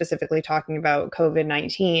case, specifically talking about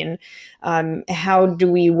COVID-19, how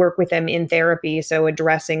do we work with them in therapy? So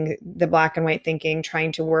addressing the black and white thinking,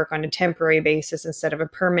 trying to work on a temporary basis instead of a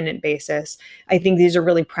permanent basis. I think these are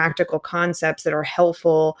really practical concepts that are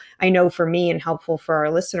helpful, I know, for me, and helpful for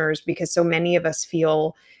our listeners, because so many of us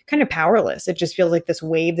feel kind of powerless. It just feels like this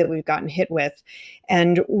wave that we've gotten hit with.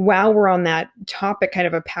 And while we're on that topic, kind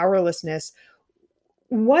of a powerlessness,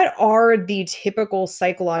 what are the typical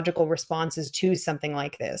psychological responses to something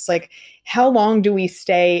like this? Like, how long do we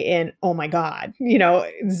stay in, oh my God,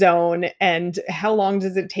 zone? And how long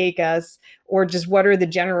does it take us? Or just what are the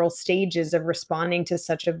general stages of responding to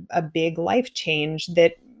such a big life change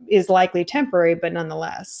that is likely temporary, but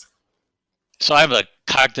nonetheless? So I'm a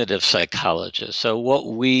cognitive psychologist. So what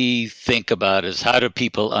we think about is how do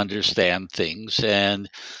people understand things? And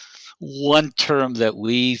one term that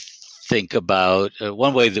we think about,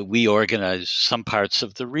 one way that we organize some parts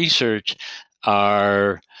of the research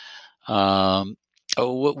are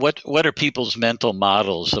what are people's mental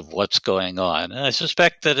models of what's going on? And I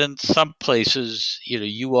suspect that in some places,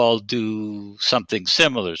 you all do something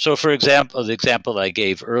similar. So, for example, the example I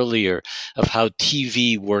gave earlier of how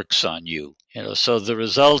TV works on you. So the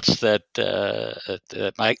results that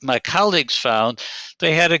my colleagues found,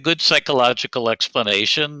 they had a good psychological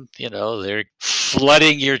explanation. They're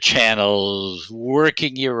flooding your channels,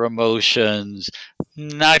 working your emotions,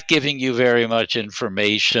 not giving you very much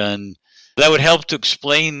information. That would help to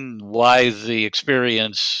explain why the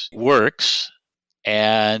experience works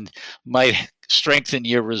and might strengthen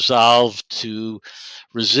your resolve to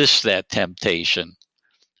resist that temptation.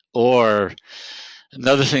 Or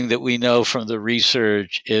another thing that we know from the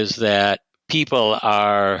research is that people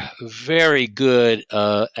are very good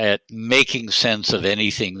at making sense of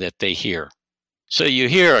anything that they hear. So you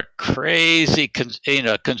hear a crazy,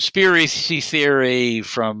 conspiracy theory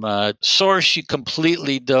from a source you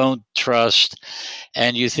completely don't trust,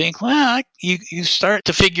 and you think, well, you start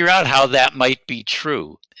to figure out how that might be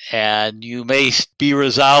true. And you may be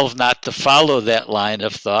resolved not to follow that line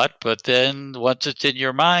of thought, but then once it's in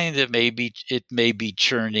your mind, it may be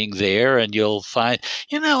churning there, and you'll find,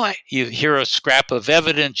 you hear a scrap of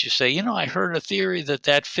evidence, you say, I heard a theory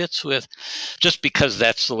that fits with, just because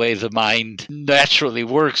that's the way the mind naturally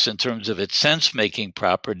works in terms of its sense-making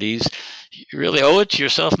properties. You really owe it to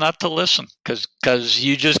yourself not to listen, because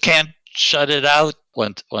you just can't shut it out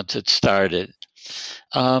once it's started.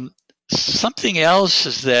 Something else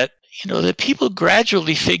is that, that people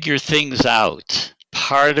gradually figure things out.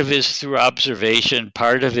 Part of it is through observation.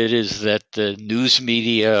 Part of it is that the news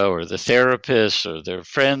media or the therapists or their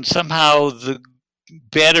friends, somehow the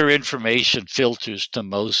better information filters to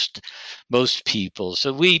most people.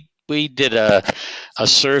 So we did a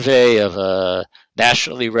survey of a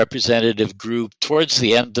nationally representative group towards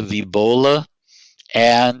the end of Ebola,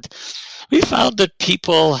 and we found that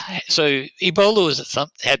so Ebola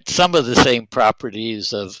had some of the same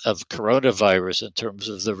properties of coronavirus in terms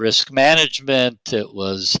of the risk management. It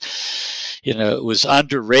was, it was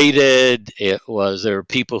underrated. There were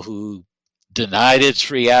people who denied its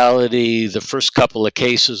reality. The first couple of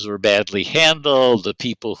cases were badly handled. The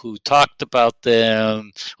people who talked about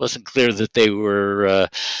them, wasn't clear that they were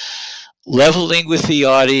leveling with the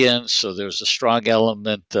audience, so there's a strong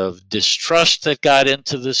element of distrust that got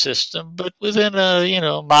into the system. But within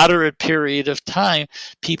a moderate period of time,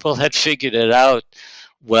 people had figured it out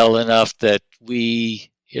well enough that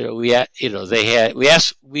we tend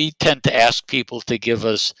to ask people to give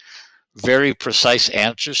us very precise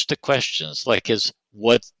answers to questions, like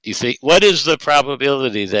what is the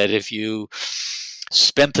probability that if you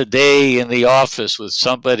spent a day in the office with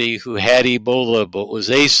somebody who had Ebola but was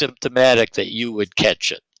asymptomatic that you would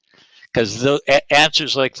catch it? Because the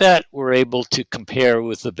answers like that we're able to compare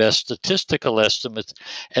with the best statistical estimates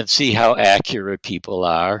and see how accurate people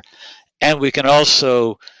are. And we can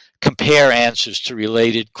also compare answers to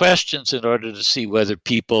related questions in order to see whether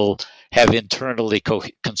people have internally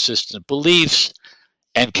consistent beliefs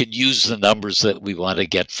and can use the numbers that we want to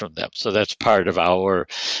get from them. So that's part of our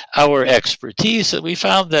expertise. And we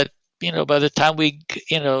found that, by the time we,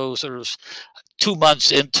 sort of 2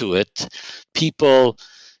 months into it, people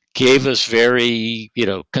gave us very,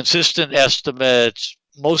 consistent estimates,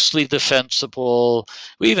 mostly defensible.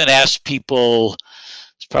 We even asked people,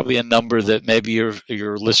 it's probably a number that maybe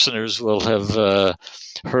your listeners will have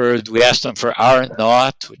heard. We asked them for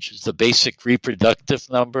R0, which is the basic reproductive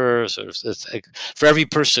number. So it's like for every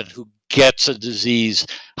person who gets a disease,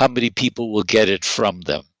 how many people will get it from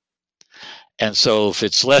them? And so if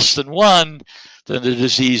it's less than 1, then the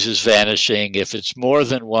disease is vanishing. If it's more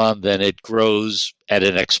than 1, then it grows at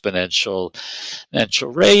an exponential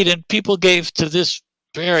rate. And people gave to this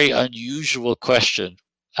very unusual question,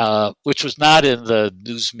 which was not in the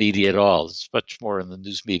news media at all. It's much more in the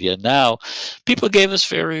news media now. People gave us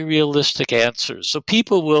very realistic answers. So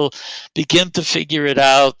people will begin to figure it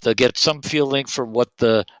out. They'll get some feeling for what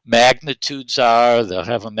the magnitudes are. They'll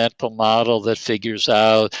have a mental model that figures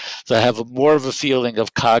out. They'll have more of a feeling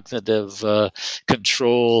of cognitive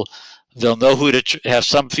control They'll know who to have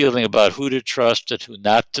some feeling about who to trust and who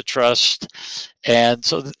not to trust, and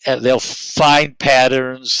so they'll find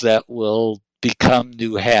patterns that will become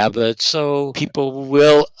new habits. So people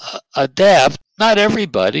will adapt. Not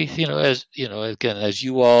everybody, as again, as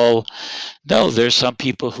you all know, there's some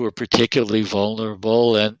people who are particularly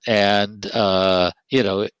vulnerable, and that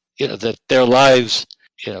their lives,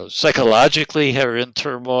 psychologically are in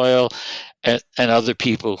turmoil, and other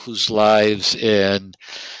people whose lives in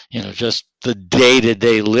just the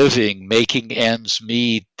day-to-day living, making ends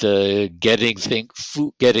meet, getting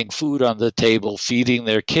food on the table, feeding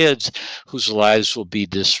their kids, whose lives will be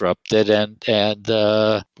disrupted, and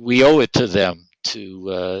we owe it to them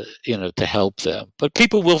to help them. But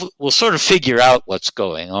people will sort of figure out what's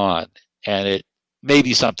going on, and it may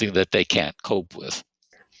be something that they can't cope with.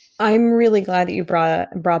 I'm really glad that you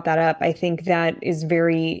brought that up. I think that is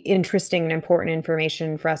very interesting and important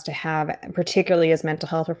information for us to have, particularly as mental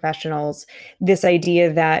health professionals. This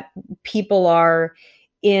idea that people are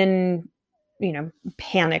in,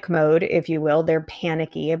 panic mode, if you will. They're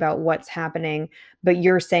panicky about what's happening. But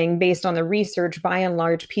you're saying, based on the research, by and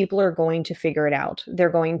large, people are going to figure it out.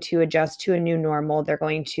 They're going to adjust to a new normal. They're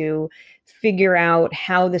going to figure out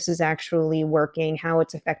how this is actually working, how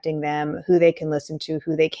it's affecting them, who they can listen to,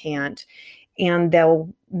 who they can't, and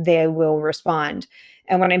they will respond.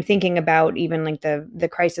 And when I'm thinking about even like the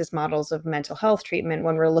crisis models of mental health treatment,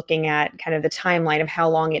 when we're looking at kind of the timeline of how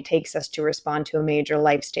long it takes us to respond to a major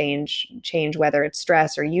life change, whether it's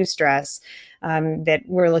stress or eustress, that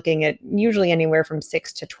we're looking at usually anywhere from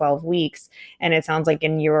 6 to 12 weeks. And it sounds like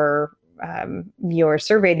in your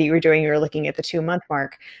survey that you were doing, you were looking at the 2-month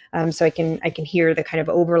mark. So I can hear the kind of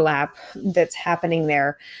overlap that's happening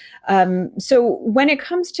there. So when it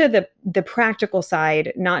comes to the practical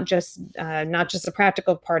side, not just the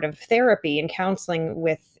practical part of therapy and counseling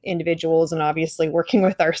with individuals, and obviously working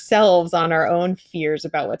with ourselves on our own fears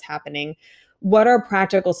about what's happening, what are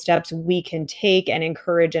practical steps we can take and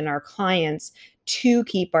encourage in our clients to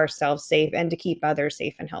keep ourselves safe and to keep others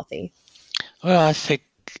safe and healthy? Well, I think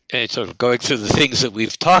sort of going through the things that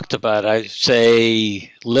we've talked about, I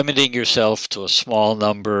say limiting yourself to a small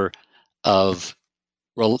number of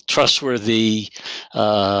trustworthy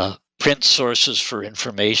print sources for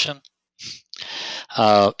information,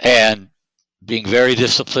 and being very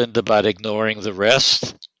disciplined about ignoring the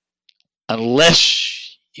rest,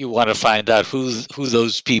 unless you want to find out who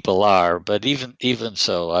those people are. But even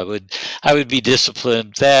so, I would be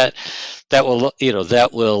disciplined. That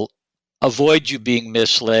will avoid you being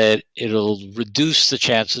misled. It'll reduce the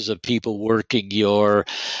chances of people working your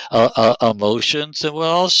emotions, and will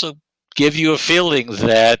also give you a feeling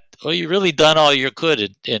that, you really done all you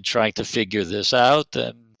could in trying to figure this out.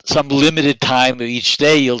 And some limited time each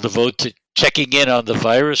day you'll devote to checking in on the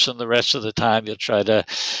virus, and the rest of the time you'll try to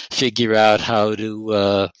figure out how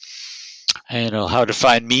to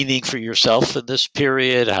find meaning for yourself in this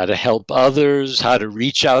period, how to help others, how to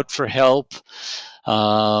reach out for help.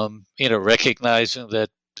 Recognizing that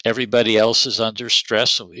everybody else is under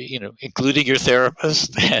stress, including your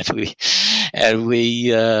therapist, and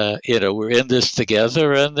we're in this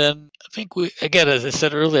together. And then I think again, as I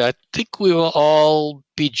said earlier, I think we will all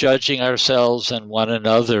be judging ourselves and one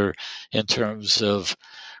another in terms of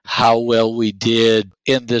how well we did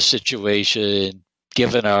in this situation,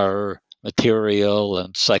 given our material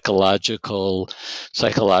and psychological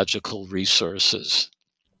resources.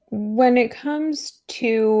 When it comes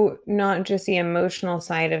to not just the emotional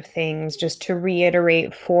side of things, just to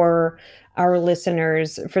reiterate for our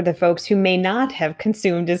listeners, for the folks who may not have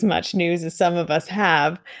consumed as much news as some of us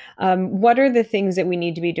have, what are the things that we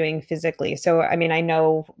need to be doing physically? So, I mean, I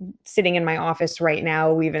know sitting in my office right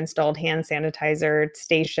now, we've installed hand sanitizer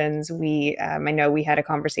stations. I know we had a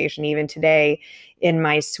conversation even today in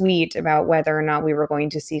my suite about whether or not we were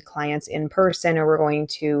going to see clients in person or we're going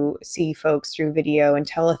to see folks through video and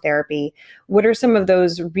teletherapy. What are some of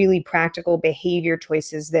those really practical behavior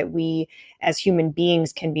choices that we as human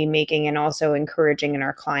beings can be making and also encouraging in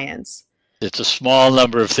our clients? It's a small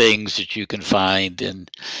number of things that you can find in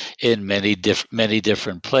many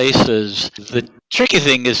different places. The tricky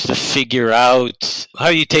thing is to figure out how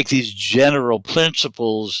you take these general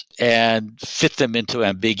principles and fit them into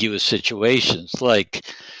ambiguous situations. Like,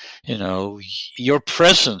 your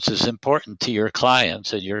presence is important to your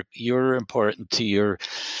clients, and you're important to your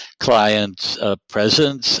clients'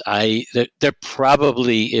 presence. There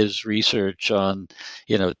probably is research on,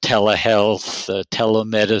 telehealth,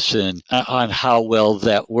 telemedicine, on how well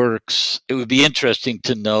that works. It would be interesting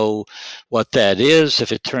to know what that is.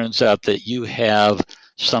 If it turns out that you have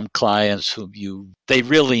some clients they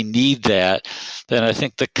really need that, then I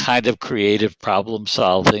think the kind of creative problem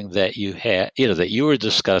solving that you had, that you were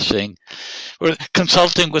discussing, or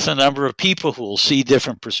consulting with a number of people who will see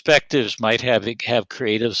different perspectives, might have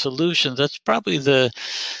creative solutions. That's probably the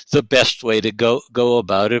best way to go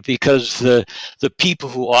about it, because the people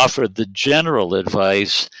who offer the general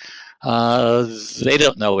advice, they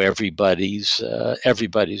don't know everybody's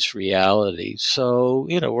reality. So,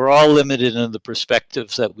 we're all limited in the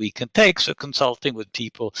perspectives that we can take. So consulting with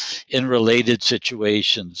people in related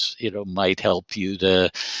situations, might help you to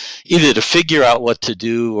either to figure out what to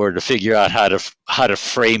do, or to figure out how to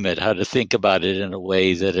frame it, how to think about it in a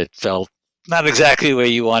way that it felt not exactly the way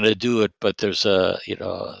you want to do it, but there's a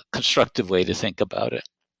constructive way to think about it.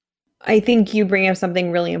 I think you bring up something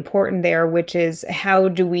really important there, which is how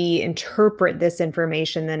do we interpret this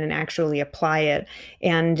information then and actually apply it?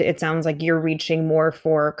 And it sounds like you're reaching more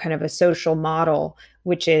for kind of a social model,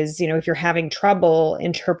 which is, if you're having trouble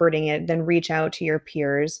interpreting it, then reach out to your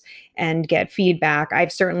peers and get feedback.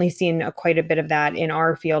 I've certainly seen quite a bit of that in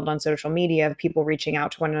our field on social media, of people reaching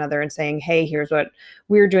out to one another and saying, hey, here's what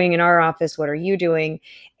we're doing in our office. What are you doing?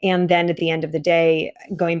 And then at the end of the day,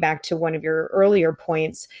 going back to one of your earlier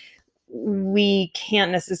points, we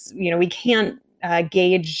can't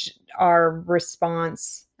gauge our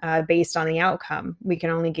response based on the outcome. We can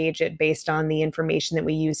only gauge it based on the information that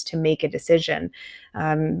we use to make a decision.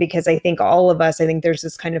 Because I think there's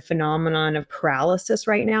this kind of phenomenon of paralysis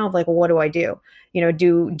right now of like, well, what do I do?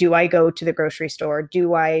 Do I go to the grocery store?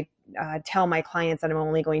 Do I tell my clients that I'm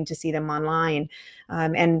only going to see them online?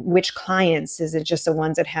 And which clients? Is it just the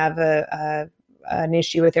ones that have an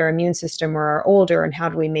issue with their immune system or are older, and how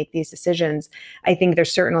do we make these decisions? I think there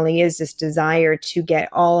certainly is this desire to get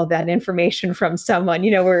all of that information from someone,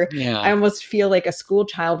 I almost feel like a school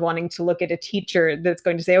child wanting to look at a teacher that's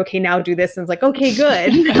going to say, okay, now do this. And it's like, okay,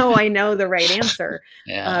 good. Now I know the right answer.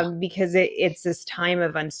 Because it's this time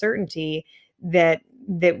of uncertainty that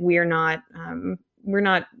we're not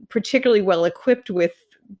particularly well equipped with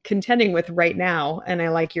contending with right now. And I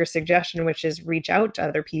like your suggestion, which is reach out to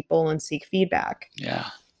other people and seek feedback. Yeah.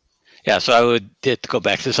 So I would go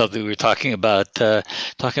back to something we were talking about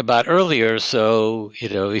earlier. So,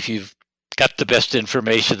 if you've got the best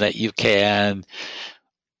information that you can,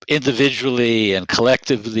 individually and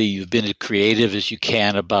collectively, you've been as creative as you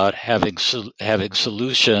can about having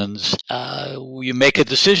solutions. You make a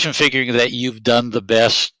decision figuring that you've done the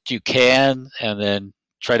best you can, and then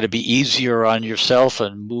try to be easier on yourself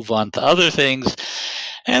and move on to other things.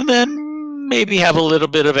 And then maybe have a little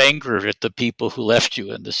bit of anger at the people who left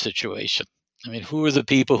you in this situation. I mean, who are the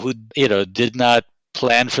people who, did not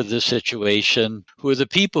plan for this situation? Who are the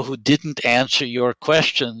people who didn't answer your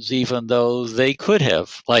questions even though they could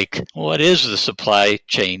have? Like, what is the supply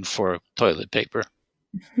chain for toilet paper?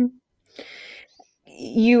 Mm-hmm.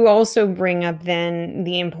 You also bring up then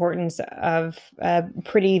the importance of a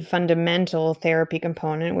pretty fundamental therapy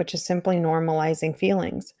component, which is simply normalizing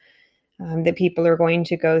feelings. That people are going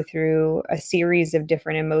to go through a series of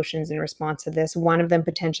different emotions in response to this. One of them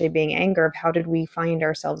potentially being anger of how did we find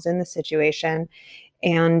ourselves in this situation?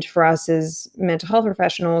 And for us as mental health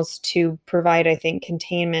professionals to provide, I think,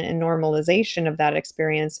 containment and normalization of that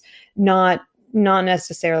experience, not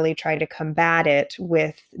necessarily try to combat it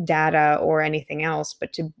with data or anything else,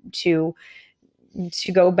 but to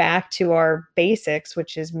go back to our basics,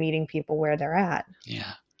 which is meeting people where they're at.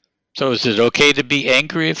 Yeah. So is it okay to be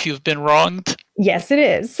angry if you've been wronged? Yes, it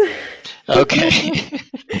is. Okay.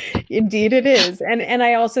 Indeed it is. And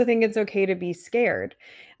I also think it's okay to be scared.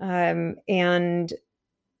 And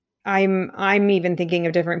I'm even thinking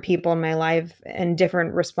of different people in my life and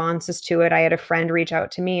different responses to it. I had a friend reach out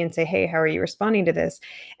to me and say, hey, how are you responding to this?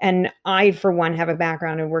 And I, for one, have a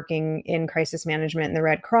background in working in crisis management in the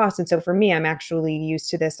Red Cross. And so for me, I'm actually used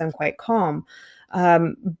to this. I'm quite calm.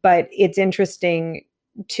 But it's interesting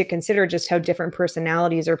to consider just how different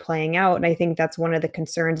personalities are playing out. And I think that's one of the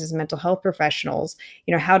concerns as mental health professionals.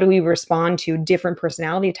 How do we respond to different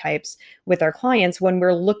personality types with our clients when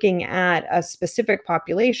we're looking at a specific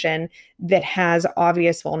population that has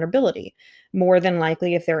obvious vulnerability? More than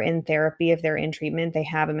likely, if they're in therapy, if they're in treatment, they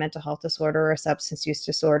have a mental health disorder or a substance use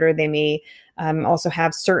disorder. They may also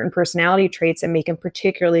have certain personality traits that make them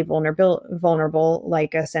particularly vulnerable,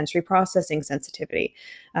 like a sensory processing sensitivity.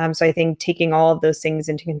 So I think taking all of those things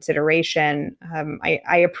into consideration,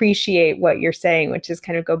 I appreciate what you're saying, which is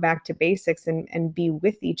kind of go back to basics and be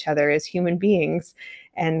with each other as human beings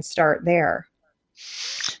and start there.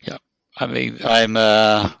 Yeah. I mean, I'm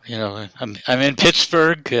in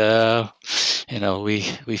Pittsburgh.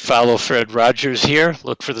 We follow Fred Rogers here.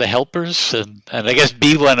 Look for the helpers, and I guess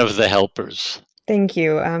be one of the helpers. Thank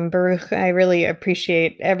you, Baruch. I really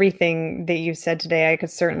appreciate everything that you've said today. I could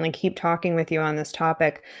certainly keep talking with you on this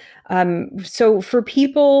topic. So, for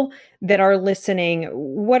people that are listening,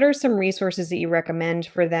 what are some resources that you recommend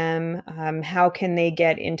for them? How can they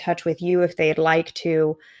get in touch with you if they'd like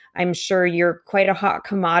to? I'm sure you're quite a hot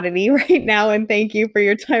commodity right now, and thank you for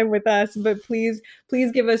your time with us. But please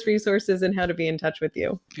give us resources and how to be in touch with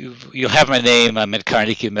you. You'll have my name. I'm at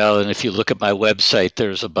Carnegie Mellon. If you look at my website,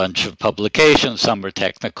 there's a bunch of publications. Some are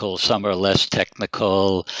technical, some are less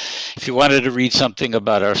technical. If you wanted to read something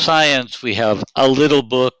about our science, we have a little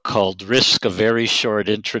book called Risk, a very short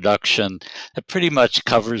introduction that pretty much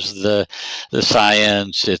covers the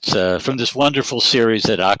science. It's from this wonderful series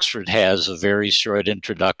that Oxford has of very short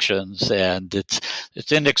introductions, and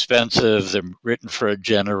it's inexpensive. They're written for a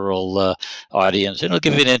general audience. It'll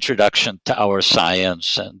give you an introduction to our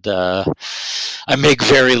science, and I make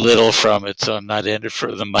very little from it, so I'm not in it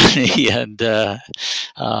for the money. And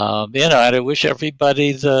and I wish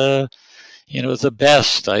everybody the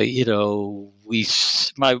best.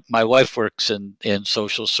 My wife works in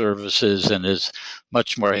social services and is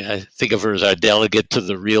much more, I think of her as our delegate to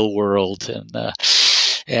the real world,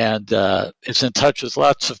 and is in touch with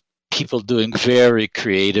lots of people doing very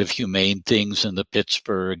creative, humane things in the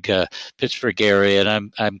Pittsburgh area,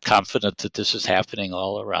 and I'm confident that this is happening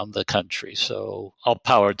all around the country. So all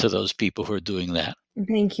power to those people who are doing that.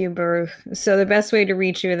 Thank you, Baruch. So the best way to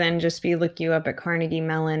reach you then just be look you up at Carnegie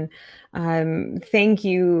Mellon. Thank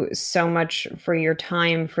you so much for your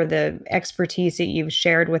time, for the expertise that you've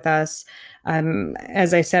shared with us.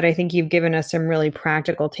 As I said, I think you've given us some really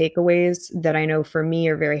practical takeaways that I know for me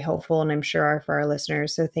are very helpful, and I'm sure are for our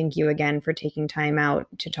listeners. So thank you again for taking time out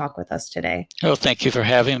to talk with us today. Oh, thank you for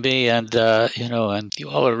having me. And, and you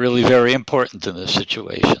all are really very important in this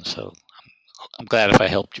situation. So I'm glad if I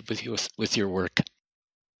helped you with your work.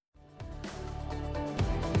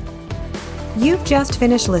 You've just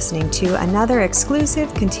finished listening to another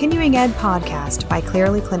exclusive Continuing Ed podcast by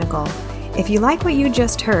Clearly Clinical. If you like what you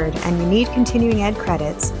just heard and you need Continuing Ed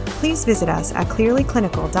credits, please visit us at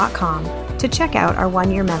clearlyclinical.com to check out our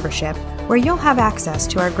one-year membership, where you'll have access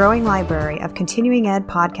to our growing library of Continuing Ed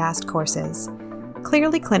podcast courses.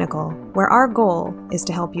 Clearly Clinical, where our goal is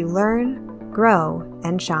to help you learn, grow,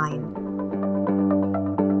 and shine.